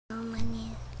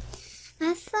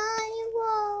I thought it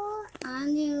was, I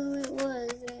knew it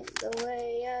wasn't the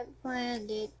way I planned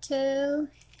it to.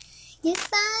 You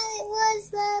thought it was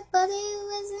that, but it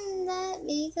wasn't that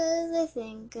because I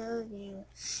think of you.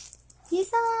 You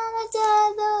thought I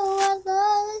died, though I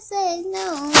thought I said no,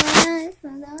 I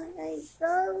thought I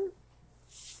go.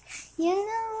 You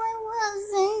know I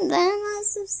wasn't that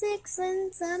much of 6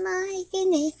 and some I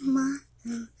can ignore.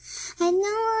 I know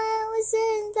I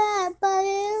wasn't that, but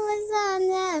it was on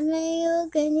that maybe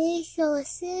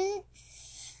it.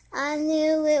 I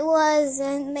knew it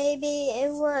wasn't, maybe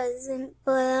it wasn't,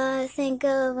 but I think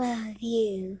about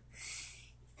you.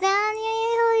 Down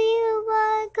hear you, but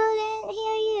I couldn't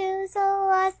hear you, so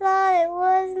I thought it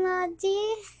was not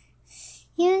dear.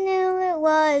 You knew it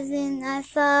wasn't, I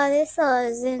thought it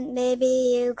wasn't, maybe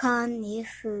you can't eat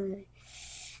food.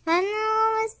 I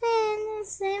know it's been the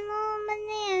same moment,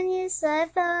 and yes, I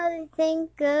thought I'd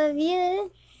think of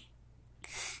you.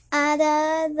 I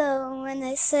died though when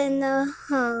I said no,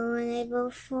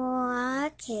 before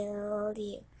I killed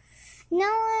you. No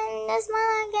one does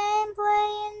my game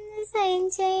playing the same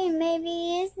team,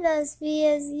 maybe it's just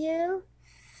because you.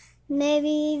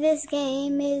 Maybe this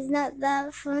game is not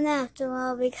that fun after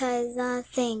all because I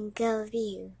think of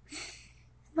you.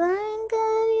 Think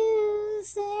of you,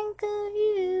 think of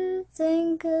you,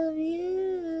 think of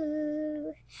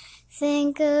you.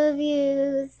 Think of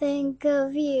you, think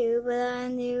of you, but I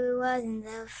knew it wasn't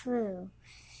that true.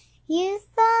 You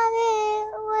thought it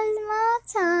was my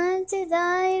time to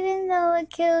die even though I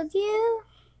killed you.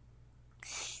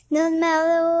 No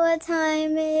matter what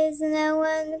time it is, no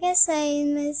one can say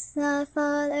this. I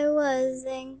thought I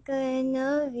wasn't good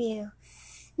of you.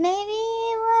 Maybe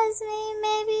it was me,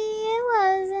 maybe it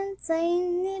wasn't,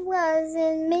 saying it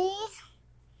wasn't me.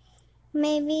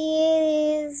 Maybe it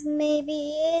is,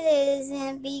 maybe it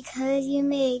isn't, because you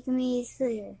make me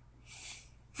through.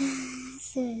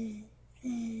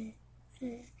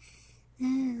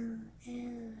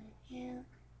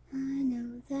 I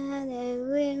know that I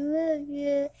will love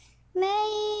you.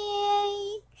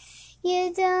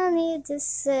 You don't need to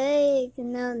say,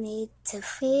 no need to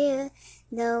fear.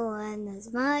 No one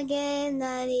knows my game,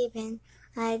 not even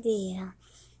idea.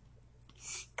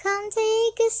 Come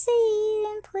take a seat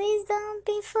and please don't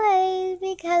be afraid,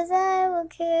 because I will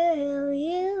kill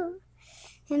you.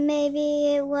 And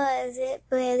maybe it was it,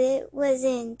 but it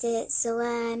wasn't it, so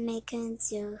I may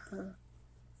conceal her.